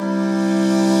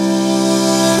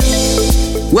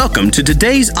Welcome to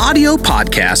today's audio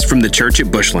podcast from the Church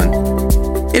at Bushland.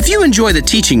 If you enjoy the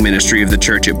teaching ministry of the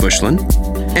Church at Bushland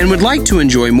and would like to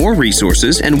enjoy more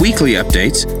resources and weekly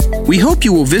updates, we hope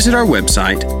you will visit our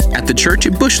website at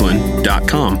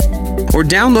thechurchatbushland.com or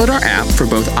download our app for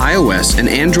both iOS and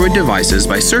Android devices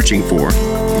by searching for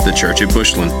The Church at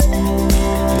Bushland.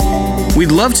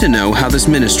 We'd love to know how this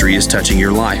ministry is touching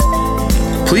your life.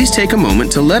 Please take a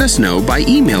moment to let us know by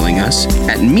emailing us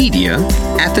at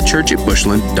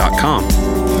media@thechurchatbushland.com.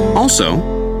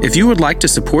 Also, if you would like to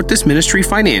support this ministry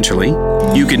financially,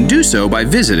 you can do so by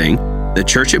visiting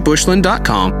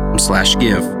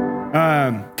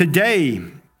thechurchatbushland.com/give. Today,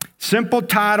 simple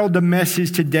title, the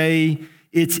message today,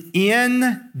 it's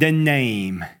in the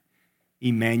name,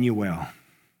 Immanuel.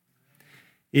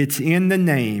 It's in the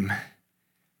name,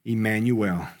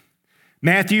 Immanuel.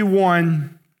 Matthew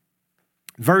 1,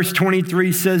 verse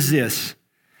 23 says this,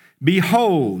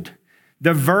 "Behold,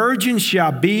 the virgin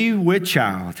shall be with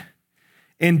child,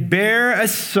 and bear a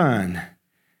son,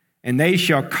 and they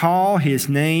shall call his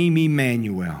name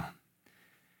Immanuel,"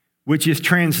 which is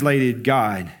translated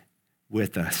God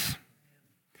with us.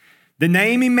 The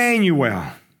name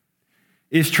Immanuel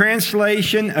is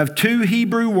translation of two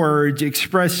Hebrew words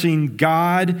expressing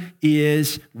God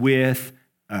is with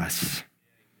us.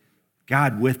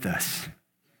 God with us.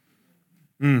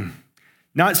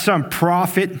 Not some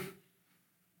prophet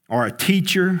or a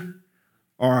teacher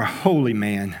or a holy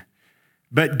man,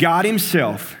 but God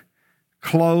himself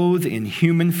clothed in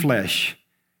human flesh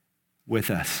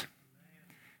with us.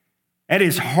 It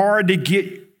is hard to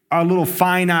get our little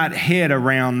finite head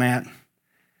around that,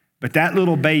 but that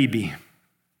little baby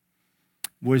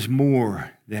was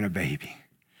more than a baby.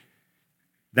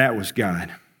 That was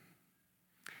God.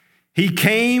 He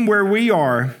came where we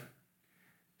are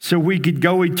so we could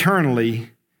go eternally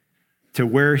to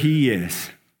where he is.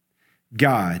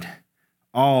 God,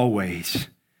 always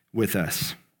with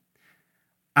us.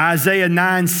 Isaiah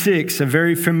 9:6, a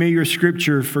very familiar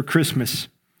scripture for Christmas.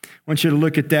 I want you to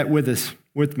look at that with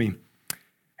me.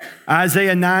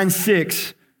 Isaiah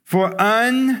 9:6, "For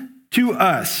unto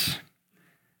us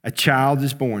a child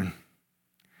is born,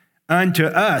 unto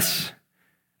us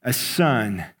a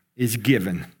son is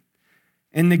given,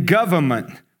 and the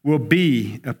government will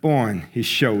be upon his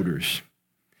shoulders.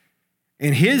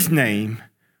 And his name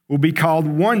will be called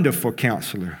Wonderful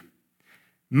Counselor,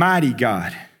 Mighty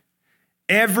God,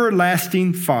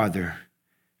 Everlasting Father,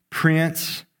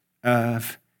 Prince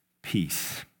of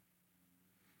Peace."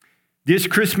 This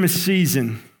Christmas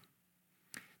season,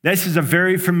 this is a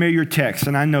very familiar text,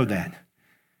 and I know that.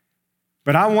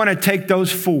 But I want to take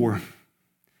those four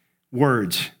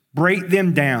words, break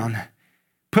them down,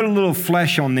 put a little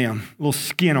flesh on them, a little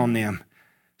skin on them,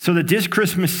 so that this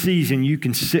Christmas season you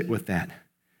can sit with that.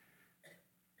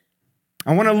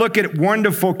 I want to look at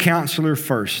Wonderful Counselor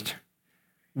first.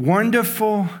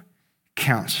 Wonderful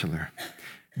Counselor.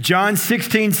 John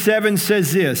 16:7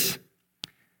 says this,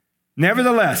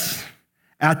 "Nevertheless,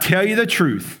 I'll tell you the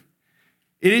truth.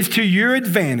 It is to your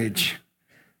advantage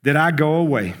that I go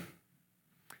away.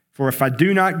 For if I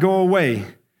do not go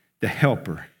away, the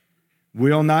Helper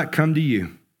will not come to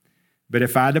you. But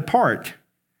if I depart,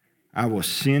 I will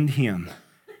send him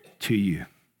to you."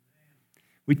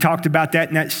 We talked about that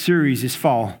in that series this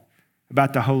fall,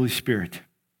 about the Holy Spirit.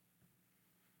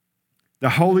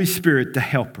 The Holy Spirit, the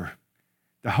Helper.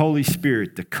 The Holy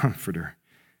Spirit, the Comforter.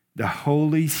 The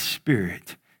Holy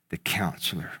Spirit, the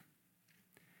Counselor.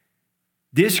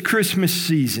 This Christmas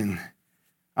season,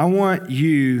 I want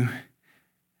you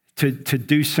to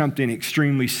do something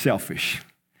extremely selfish.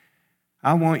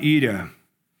 I want you to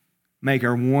make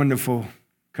a wonderful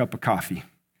cup of coffee.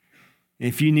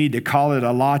 If you need to call it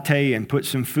a latte and put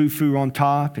some foo-foo on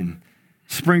top and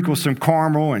sprinkle some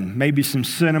caramel and maybe some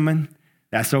cinnamon,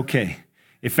 that's okay.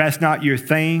 If that's not your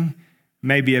thing,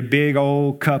 maybe a big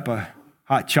old cup of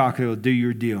hot chocolate will do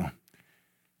your deal.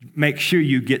 Make sure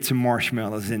you get some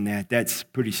marshmallows in that. That's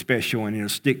pretty special, and it'll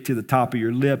stick to the top of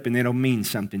your lip, and it'll mean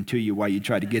something to you while you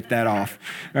try to get that off.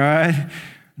 All right?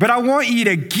 But I want you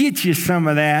to get you some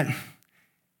of that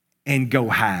and go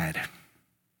hide.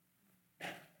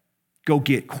 Go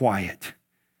get quiet.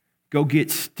 Go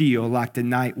get still like the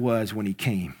night was when he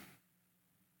came.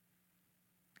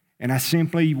 And I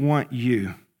simply want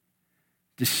you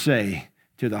to say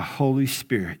to the Holy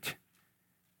Spirit,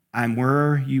 "I'm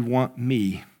where you want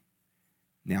me.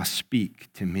 Now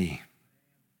speak to me."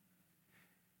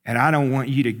 And I don't want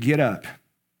you to get up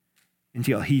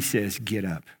until he says get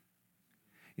up.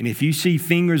 And if you see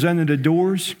fingers under the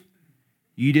doors,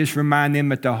 you just remind them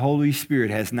that the Holy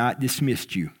Spirit has not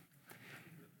dismissed you.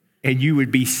 And you would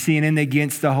be sinning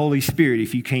against the Holy Spirit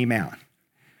if you came out.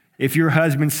 If your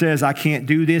husband says, I can't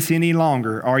do this any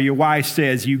longer, or your wife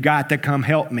says, you got to come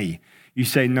help me, you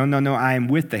say, no, I am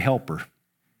with the helper.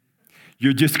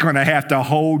 You're just going to have to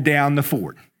hold down the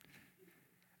fort.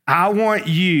 I want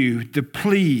you to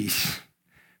please,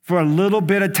 for a little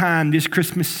bit of time this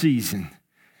Christmas season,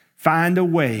 find a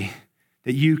way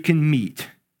that you can meet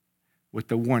with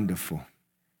the wonderful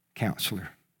counselor.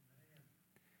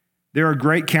 There are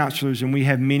great counselors, and we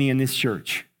have many in this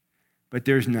church, but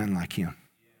there's none like him.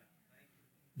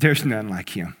 There's none like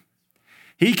him.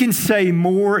 He can say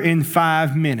more in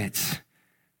 5 minutes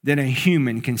than a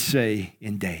human can say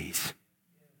in days.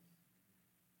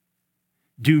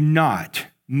 Do not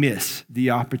miss the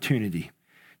opportunity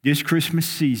this Christmas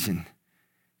season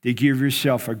to give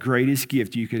yourself a greatest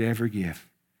gift you could ever give.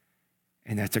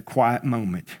 And that's a quiet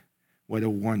moment with a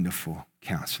wonderful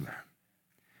counselor.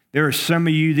 There are some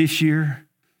of you this year,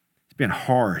 it's been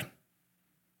hard.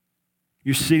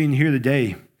 You're sitting here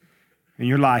today, and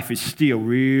your life is still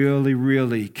really,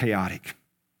 really chaotic.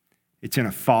 It's in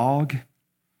a fog.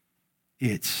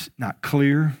 It's not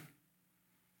clear.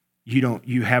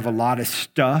 You have a lot of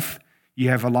stuff. You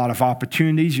have a lot of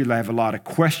opportunities. You have a lot of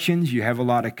questions. You have a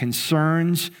lot of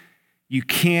concerns. You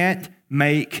can't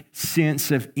make sense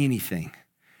of anything.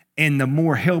 And the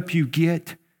more help you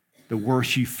get, the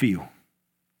worse you feel.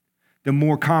 The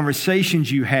more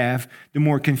conversations you have, the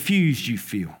more confused you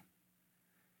feel.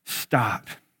 Stop.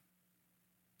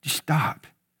 Just stop.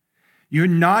 You're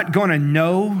not going to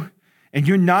know, and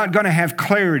you're not going to have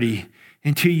clarity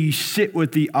until you sit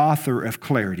with the author of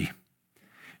clarity.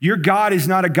 Your God is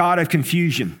not a God of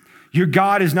confusion. Your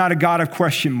God is not a God of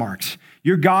question marks.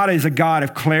 Your God is a God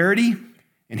of clarity,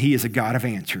 and he is a God of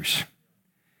answers.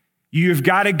 You've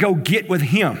got to go get with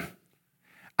him.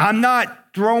 I'm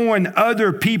not throwing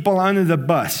other people under the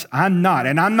bus. I'm not.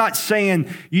 And I'm not saying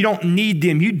you don't need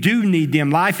them. You do need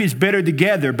them. Life is better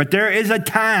together. But there is a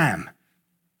time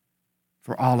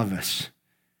for all of us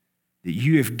that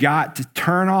you have got to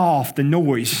turn off the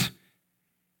noise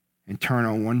and turn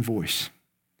on one voice.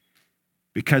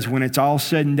 Because when it's all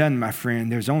said and done, my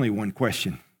friend, there's only one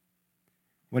question.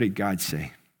 What did God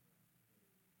say?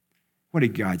 What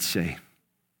did God say?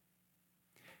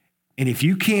 And if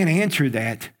you can't answer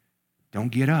that, don't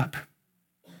get up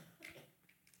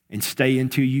and stay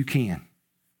until you can.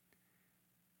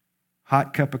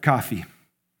 Hot cup of coffee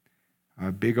or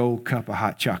a big old cup of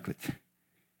hot chocolate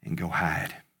and go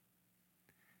hide.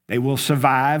 They will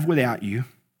survive without you,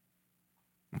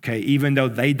 okay, even though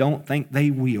they don't think they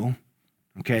will,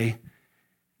 okay?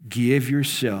 Give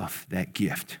yourself that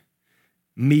gift.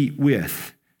 Meet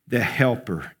with the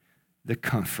helper, the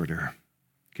comforter,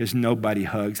 because nobody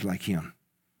hugs like him.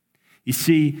 You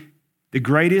see, the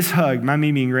greatest hug, my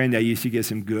Mimi and Granddad used to get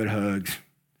some good hugs.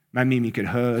 My Mimi could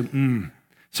hug.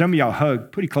 Some of y'all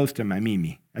hug pretty close to my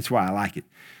Mimi. That's why I like it.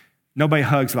 Nobody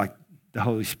hugs like the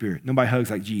Holy Spirit. Nobody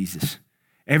hugs like Jesus.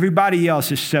 Everybody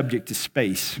else is subject to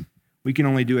space. We can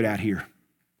only do it out here.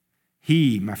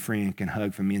 He, my friend, can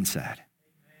hug from inside.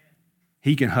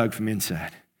 He can hug from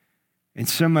inside. And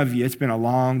some of you, it's been a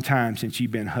long time since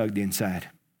you've been hugged inside.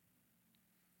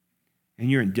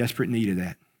 And you're in desperate need of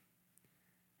that.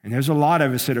 And there's a lot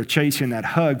of us that are chasing that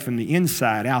hug from the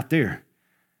inside out there.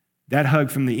 That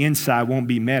hug from the inside won't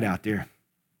be met out there.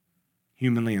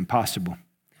 Humanly impossible.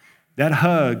 That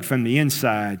hug from the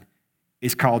inside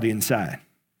is called inside.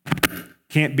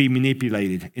 Can't be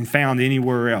manipulated and found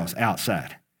anywhere else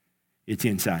outside. It's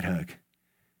inside hug.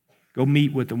 Go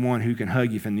meet with the one who can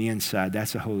hug you from the inside.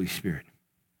 That's the Holy Spirit.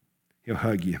 He'll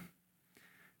hug you.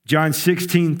 John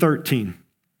 16:13.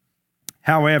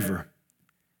 However,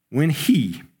 when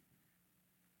he,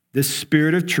 the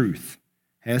Spirit of truth,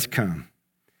 has come,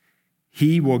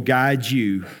 he will guide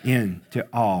you into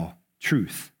all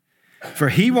truth. For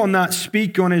he will not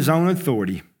speak on his own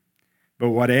authority, but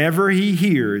whatever he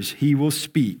hears, he will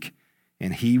speak,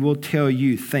 and he will tell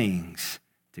you things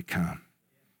to come.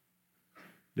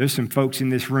 There's some folks in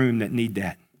this room that need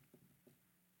that.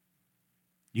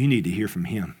 You need to hear from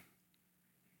him.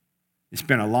 It's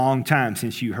been a long time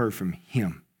since you heard from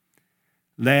him.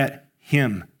 Let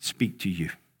him speak to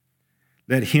you.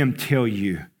 Let him tell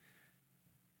you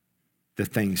the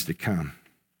things to come.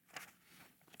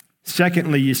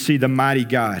 Secondly, you see the mighty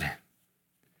God.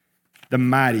 The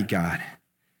mighty God.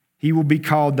 He will be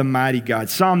called the mighty God.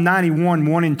 Psalm 91,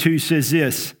 1 and 2 says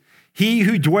this: He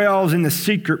who dwells in the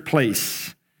secret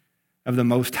place of the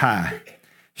Most High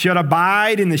shall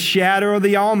abide in the shadow of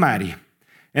the Almighty.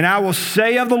 And I will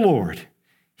say of the Lord,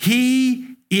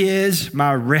 He is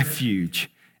my refuge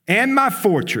and my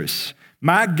fortress,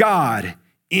 my God.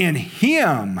 In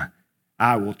Him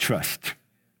I will trust.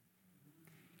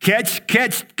 Catch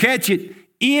it.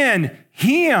 In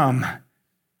him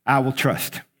I will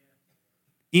trust.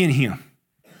 In him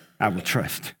I will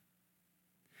trust.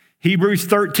 Hebrews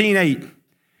 13:8.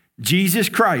 Jesus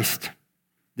Christ,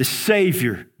 the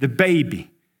Savior, the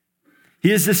baby,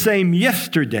 he is the same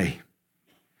yesterday,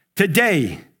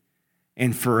 today,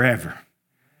 and forever.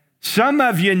 Some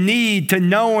of you need to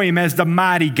know him as the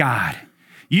mighty God.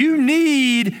 You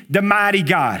need the mighty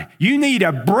God. You need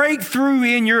a breakthrough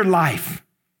in your life.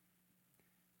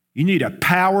 You need a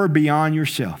power beyond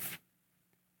yourself.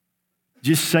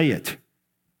 Just say it.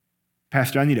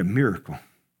 Pastor, I need a miracle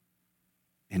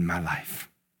in my life.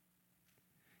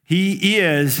 He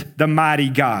is the mighty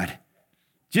God.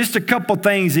 Just a couple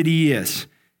things that he is.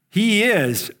 He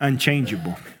is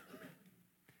unchangeable.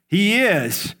 He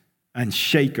is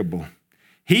unshakable.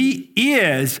 He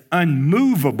is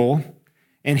unmovable,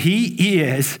 and he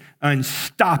is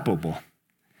unstoppable.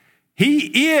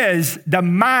 He is the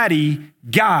mighty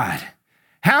God.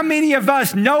 How many of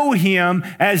us know him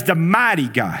as the mighty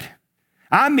God?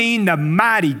 I mean the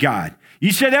mighty God.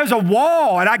 You said there's a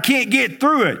wall and I can't get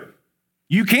through it.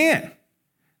 You can't,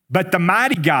 but the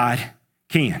mighty God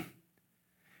can.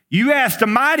 You ask the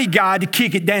mighty God to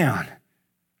kick it down,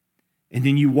 and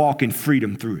then you walk in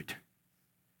freedom through it.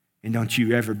 And don't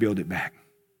you ever build it back.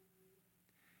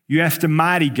 You ask the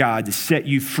mighty God to set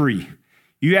you free.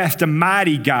 You ask the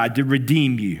mighty God to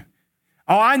redeem you.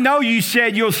 Oh, I know you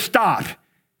said you'll stop.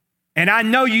 And I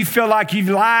know you feel like you've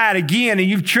lied again and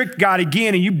you've tricked God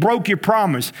again and you broke your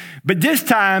promise. But this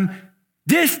time,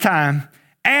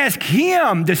 ask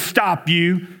him to stop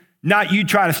you, not you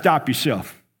try to stop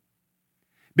yourself.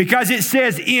 Because it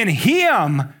says, in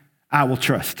him I will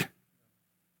trust.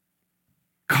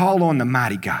 Call on the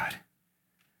mighty God.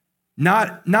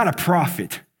 Not a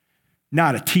prophet,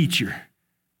 not a teacher,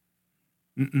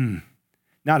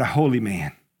 not a holy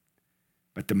man,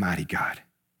 but the mighty God.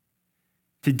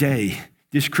 Today,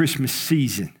 this Christmas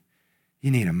season, you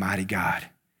need a mighty God.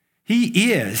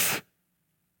 He is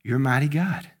your mighty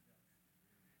God.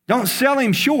 Don't sell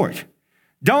him short.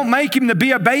 Don't make him to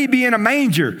be a baby in a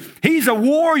manger. He's a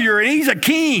warrior and he's a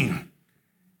king.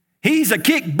 He's a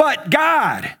kick-butt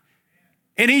God.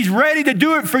 And he's ready to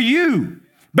do it for you.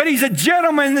 But he's a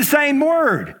gentleman in the same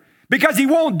word because he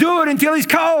won't do it until he's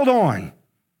called on.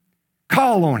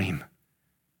 Call on him.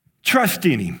 Trust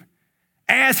in him.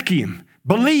 Ask him.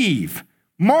 Believe.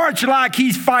 March like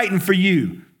he's fighting for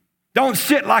you. Don't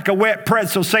sit like a wet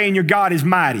pretzel saying your God is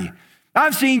mighty.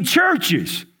 I've seen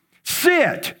churches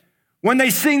sit when they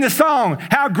sing the song,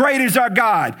 how great is our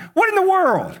God? What in the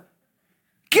world?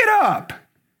 Get up.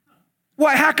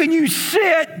 What? How can you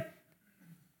sit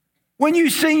when you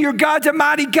sing your God's a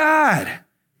mighty God?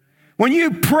 When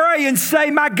you pray and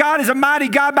say, my God is a mighty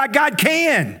God, my God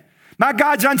can. My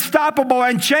God's unstoppable,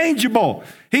 unchangeable.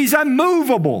 He's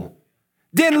unmovable.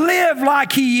 Then live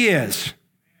like he is.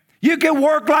 You can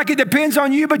work like it depends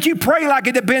on you, but you pray like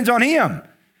it depends on him.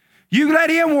 You let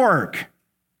him work.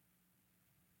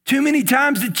 Too many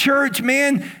times the church,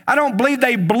 man, I don't believe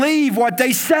they believe what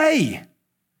they say.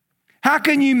 How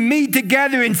can you meet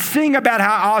together and sing about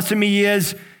how awesome he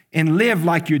is and live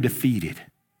like you're defeated?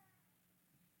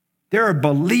 There are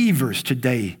believers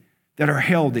today that are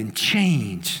held in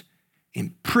chains,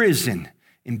 in prison,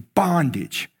 in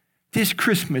bondage. This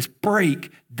Christmas,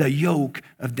 break the yoke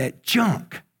of that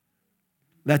junk.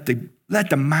 Let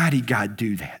the mighty God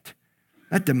do that.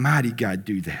 Let the mighty God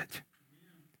do that.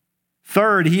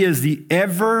 Third, he is the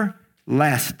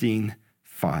everlasting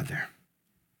Father.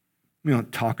 We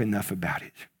don't talk enough about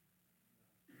it.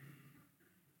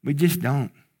 We just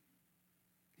don't.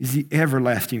 He's the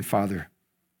everlasting Father.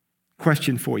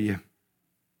 Question for you.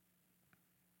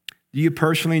 Do you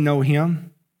personally know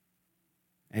him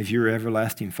as your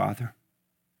everlasting Father?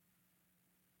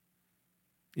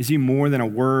 Is he more than a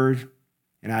word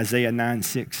in Isaiah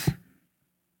 9:6?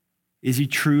 Is he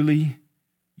truly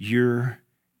your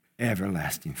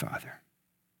everlasting Father?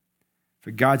 For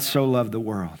God so loved the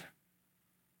world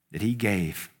that he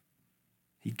gave.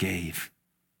 He gave.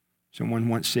 Someone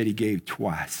once said he gave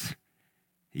twice.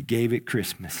 He gave at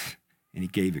Christmas and he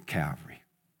gave at Calvary.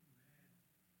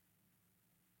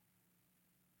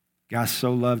 God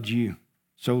so loved you,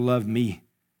 so loved me,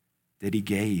 that he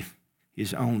gave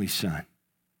his only Son,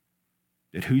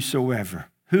 that whosoever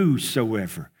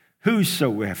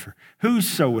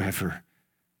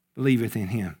believeth in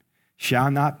him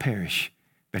shall not perish,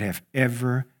 but have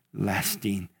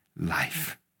everlasting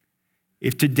life.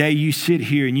 If today you sit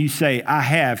here and you say, I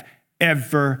have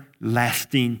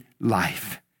everlasting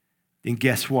life, then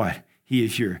guess what? He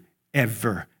is your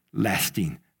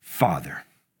everlasting Father.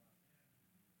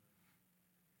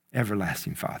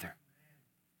 Everlasting Father.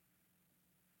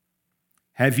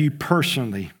 Have you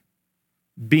personally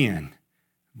been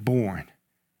born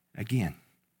again?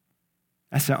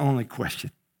 That's the only question.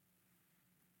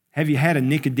 Have you had a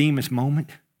Nicodemus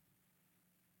moment?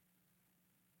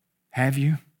 Have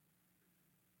you?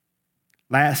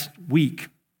 Last week,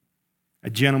 a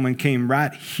gentleman came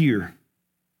right here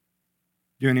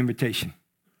during invitation,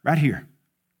 right here,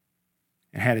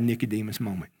 and had a Nicodemus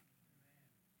moment.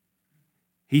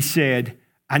 He said,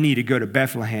 I need to go to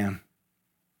Bethlehem.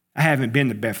 I haven't been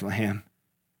to Bethlehem.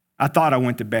 I thought I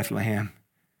went to Bethlehem,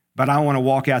 but I want to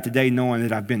walk out today knowing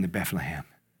that I've been to Bethlehem.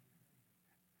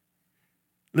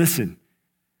 Listen,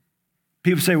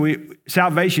 people say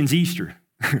salvation's Easter.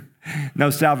 No,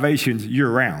 salvation's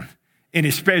year-round, and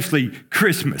especially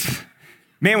Christmas.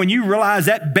 Man, when you realize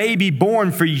that baby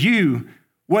born for you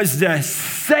was the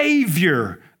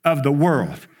Savior of the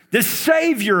world, the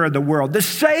Savior of the world, the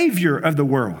Savior of the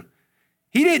world.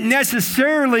 He didn't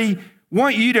necessarily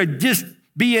want you to just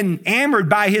be enamored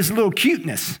by his little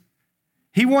cuteness.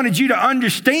 He wanted you to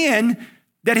understand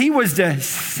that he was the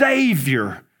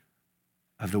Savior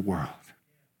of the world.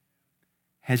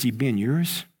 Has he been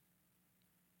yours?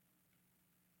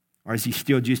 Or is he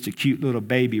still just a cute little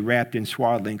baby wrapped in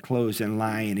swaddling clothes and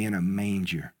lying in a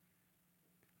manger?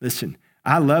 Listen,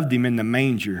 I loved him in the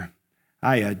manger.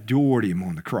 I adored him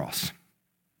on the cross.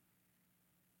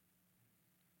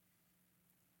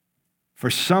 For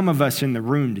some of us in the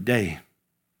room today,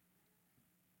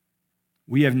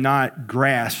 we have not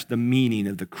grasped the meaning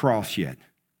of the cross yet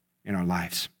in our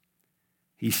lives.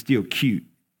 He's still cute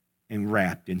and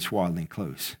wrapped in swaddling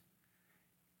clothes.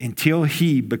 Until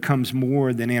he becomes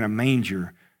more than in a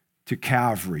manger to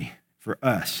Calvary for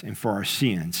us and for our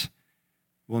sins,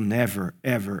 we'll never,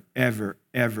 ever, ever,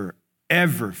 ever,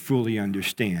 ever fully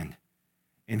understand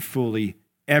and fully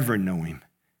ever know him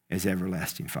as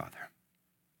everlasting Father.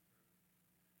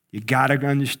 You got to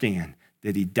understand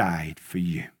that he died for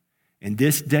you. And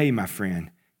this day, my friend,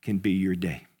 can be your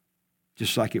day,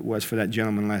 just like it was for that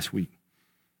gentleman last week.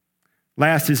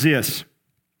 Last is this.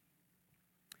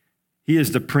 He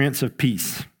is the Prince of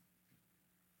Peace.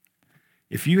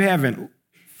 If you haven't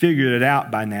figured it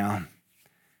out by now,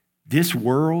 this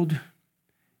world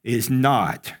is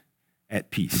not at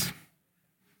peace.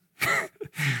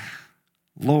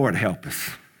 Lord help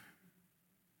us.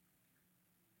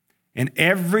 And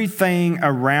everything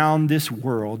around this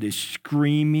world is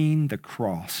screaming the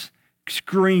cross,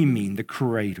 screaming the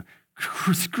Creator,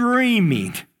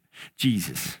 screaming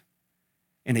Jesus.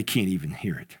 And they can't even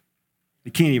hear it.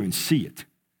 They can't even see it.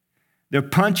 They're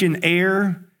punching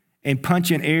air, and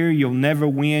punching air, you'll never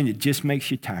win. It just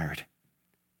makes you tired.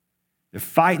 They're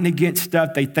fighting against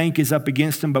stuff they think is up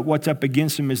against them, but what's up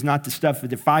against them is not the stuff that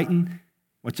they're fighting.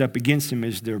 What's up against them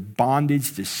is their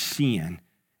bondage to sin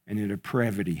and their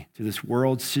depravity to this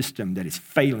world system that is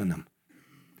failing them.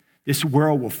 This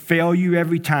world will fail you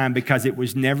every time because it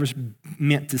was never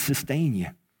meant to sustain you.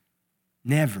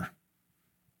 Never.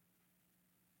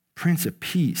 Prince of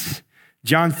Peace.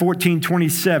 John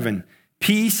 14:27.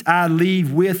 Peace I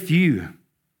leave with you.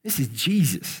 This is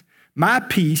Jesus. My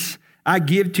peace I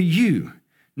give to you.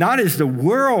 Not as the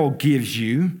world gives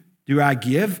you, do I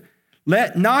give.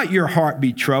 Let not your heart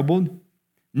be troubled,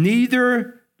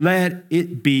 neither let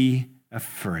it be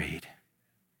afraid.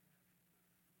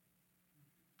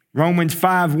 Romans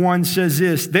 5:1 says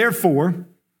this, therefore,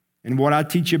 and what I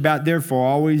teach you about therefore,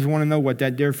 I always want to know what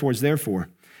that therefore is there for.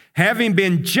 Having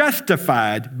been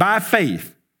justified by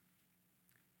faith,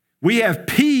 we have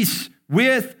peace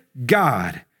with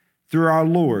God through our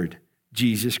Lord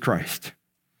Jesus Christ.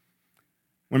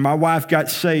 When my wife got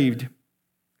saved,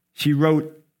 she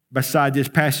wrote beside this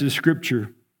passage of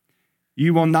Scripture,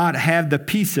 you will not have the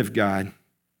peace of God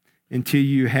until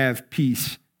you have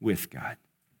peace with God.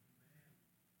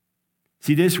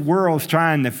 See, this world's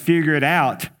trying to figure it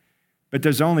out, but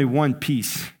there's only one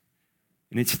peace,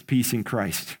 and it's the peace in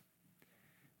Christ.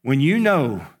 When you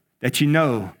know that you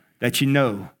know that you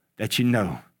know that you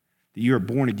know that you are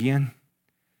born again,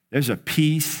 there's a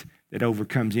peace that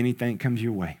overcomes anything that comes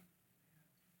your way.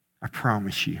 I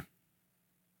promise you.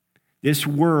 This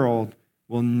world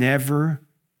will never,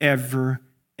 ever,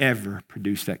 ever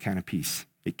produce that kind of peace.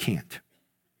 It can't.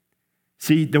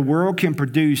 See, the world can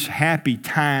produce happy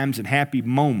times and happy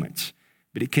moments,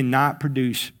 but it cannot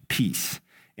produce peace.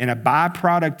 And a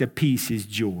byproduct of peace is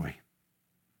joy.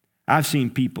 I've seen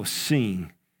people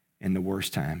sing in the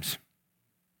worst times.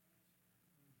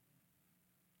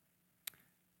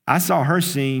 I saw her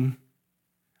sing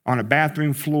on a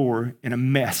bathroom floor in a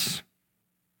mess,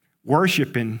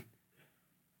 worshiping,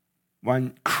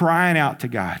 crying out to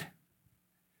God.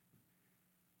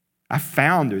 I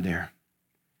found her there.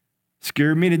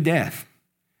 Scared me to death.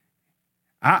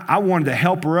 I wanted to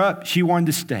help her up. She wanted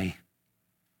to stay.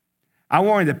 I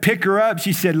wanted to pick her up.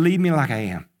 She said, leave me like I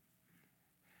am.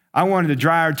 I wanted to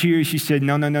dry her tears. She said,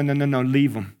 no,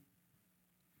 leave them.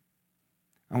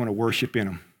 I want to worship in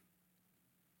them.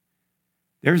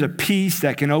 There's a peace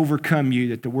that can overcome you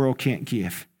that the world can't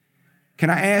give. Can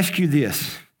I ask you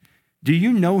this? Do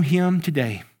you know him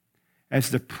today as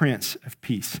the Prince of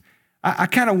Peace? I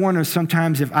kind of wonder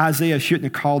sometimes if Isaiah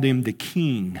shouldn't have called him the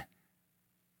King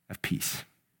of Peace.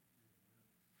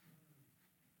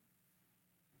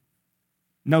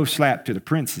 No slap to the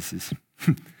princesses.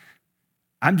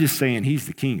 I'm just saying he's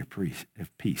the King of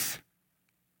Peace.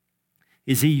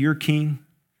 Is he your King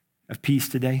of Peace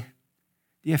today?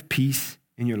 Do you have peace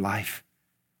in your life?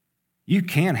 You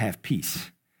can have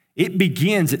peace. It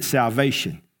begins at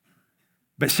salvation.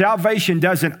 But salvation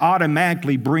doesn't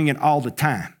automatically bring it all the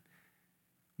time.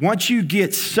 Once you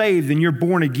get saved and you're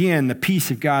born again, the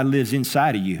peace of God lives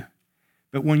inside of you.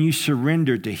 But when you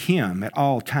surrender to him at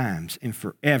all times and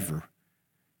forever,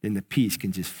 then the peace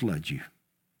can just flood you.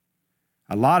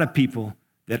 A lot of people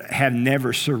that have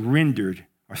never surrendered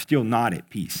are still not at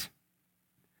peace.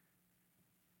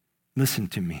 Listen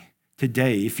to me.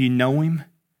 Today, if you know him,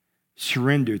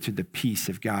 surrender to the peace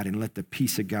of God and let the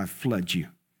peace of God flood you.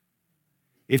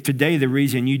 If today the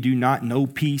reason you do not know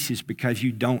peace is because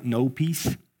you don't know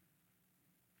peace,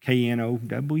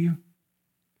 K-N-O-W,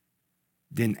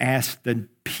 then ask the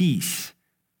peace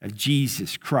of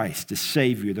Jesus Christ, the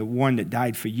Savior, the one that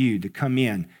died for you, to come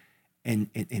in and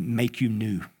make you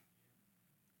new.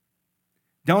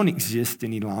 Don't exist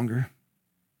any longer.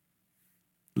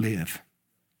 Live.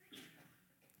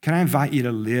 Can I invite you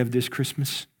to live this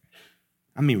Christmas?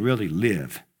 I mean, really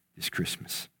live this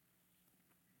Christmas.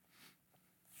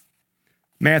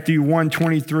 Matthew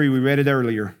 1:23, we read it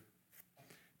earlier.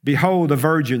 Behold, a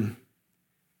virgin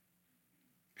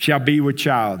shall be with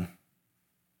child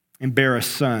and bear a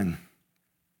son,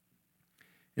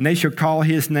 and they shall call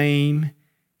his name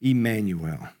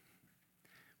Immanuel,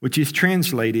 which is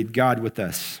translated God with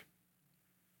us.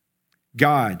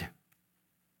 God,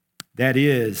 that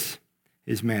is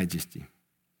his majesty.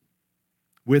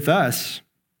 With us,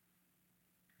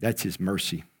 that's his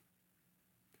mercy.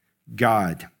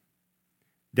 God,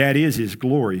 that is his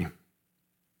glory.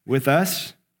 With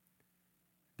us,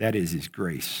 that is his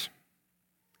grace.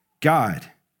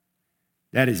 God,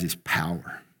 that is his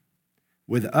power.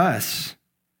 With us,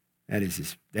 that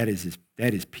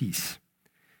is peace.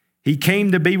 He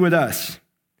came to be with us,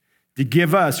 to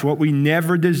give us what we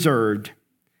never deserved,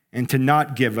 and to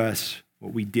not give us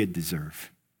what we did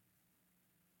deserve.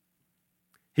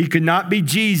 He could not be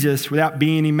Jesus without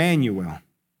being Immanuel.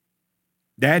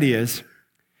 That is,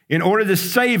 in order to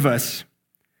save us,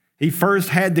 he first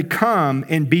had to come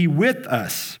and be with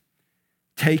us,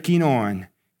 taking on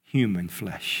human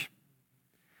flesh.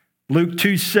 Luke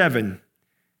 2:7,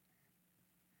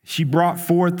 she brought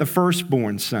forth the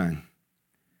firstborn son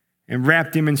and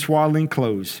wrapped him in swaddling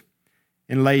clothes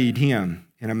and laid him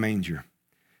in a manger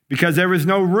because there was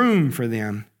no room for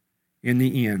them in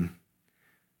the inn.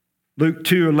 Luke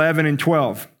 2:11 and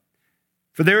 12,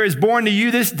 for there is born to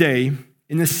you this day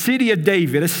in the city of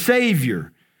David a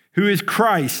Savior who is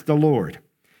Christ the Lord.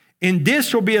 And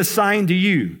this will be a sign to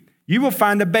you. You will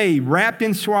find a babe wrapped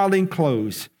in swaddling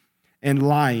clothes and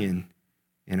lying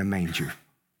in a manger.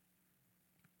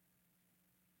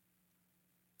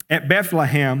 At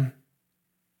Bethlehem,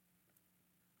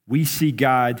 we see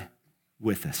God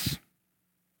with us.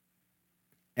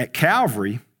 At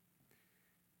Calvary,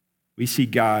 we see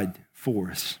God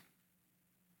for us.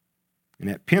 And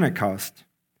at Pentecost,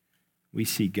 we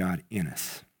see God in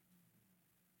us.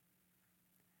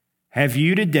 Have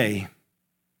you today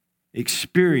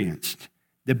experienced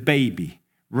the baby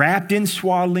wrapped in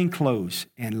swaddling clothes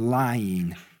and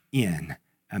lying in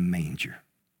a manger?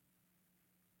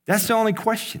 That's the only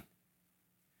question.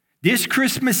 This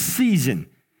Christmas season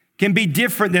can be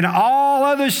different than all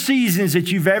other seasons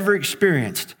that you've ever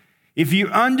experienced if you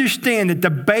understand that the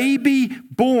baby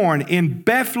born in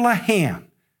Bethlehem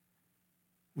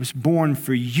was born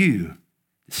for you,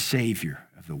 the Savior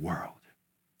of the world.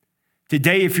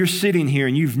 Today, if you're sitting here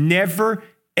and you've never,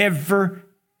 ever,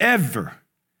 ever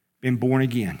been born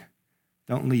again,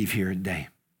 don't leave here today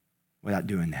without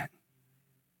doing that.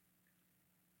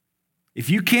 If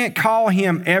you can't call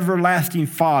him everlasting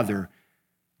Father,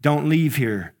 don't leave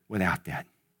here without that.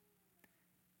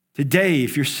 Today,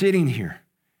 if you're sitting here,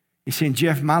 you're saying,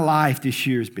 Jeff, my life this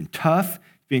year has been tough,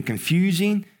 been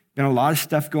confusing, been a lot of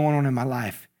stuff going on in my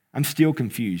life. I'm still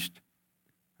confused.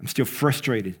 I'm still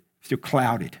frustrated, still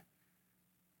clouded.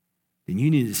 Then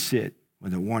you need to sit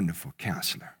with a wonderful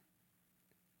counselor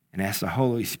and ask the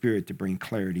Holy Spirit to bring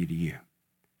clarity to you.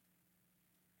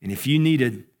 And if you need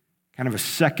a kind of a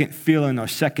second feeling or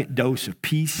second dose of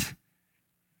peace,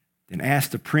 then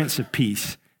ask the Prince of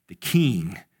Peace, the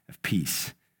King of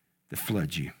Peace, to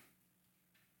flood you.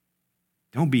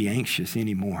 Don't be anxious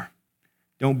anymore.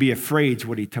 Don't be afraid, is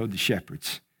what he told the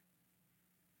shepherds.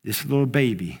 This little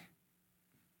baby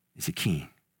is the king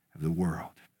of the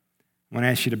world. I want to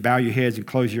ask you to bow your heads and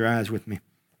close your eyes with me.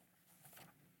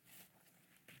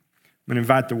 I'm going to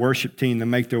invite the worship team to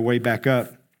make their way back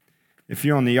up. If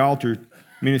you're on the altar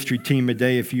ministry team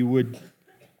today, if you would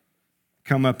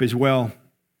come up as well.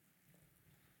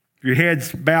 Your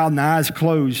heads bowed and eyes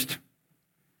closed.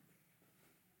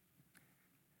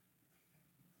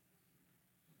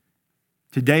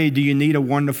 Today, do you need a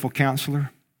wonderful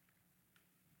counselor?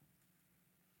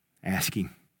 Ask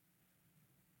him.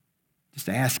 Just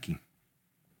ask him.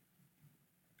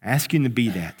 Ask him to be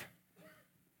that.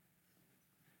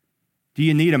 Do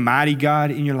you need a mighty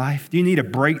God in your life? Do you need a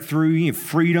breakthrough? You need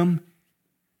freedom?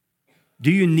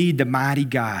 Do you need the mighty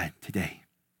God today?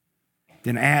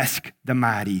 Then ask the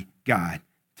mighty God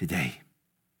today.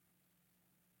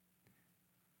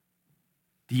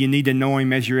 Do you need to know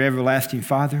him as your everlasting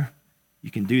Father?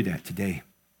 You can do that today.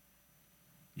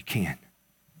 You can.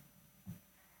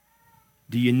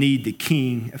 Do you need the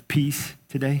King of Peace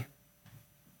today?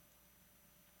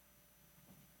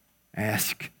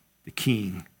 Ask the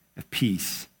King of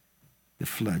Peace to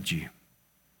flood you.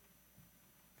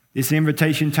 This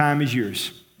invitation time is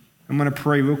yours. I'm going to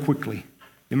pray real quickly.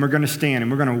 Then we're going to stand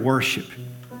and we're going to worship.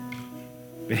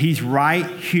 But he's right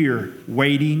here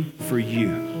waiting for you.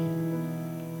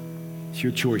 It's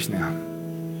your choice now.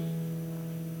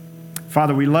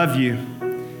 Father, we love you.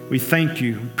 We thank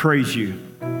you. We praise you.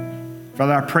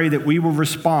 Father, I pray that we will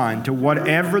respond to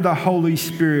whatever the Holy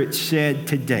Spirit said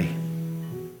today.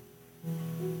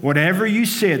 Whatever you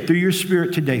said through your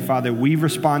Spirit today, Father, we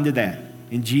respond to that.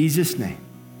 In Jesus' name,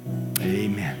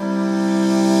 amen.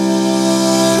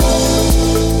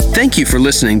 Thank you for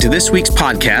listening to this week's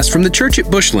podcast from the Church at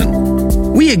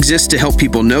Bushland. We exist to help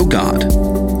people know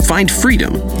God, find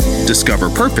freedom, discover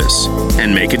purpose,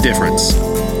 and make a difference.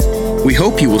 We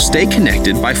hope you will stay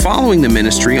connected by following the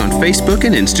ministry on Facebook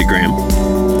and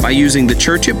Instagram, by using the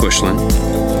Church at Bushland,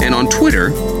 and on Twitter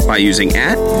by using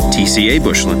 @TCA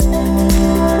Bushland.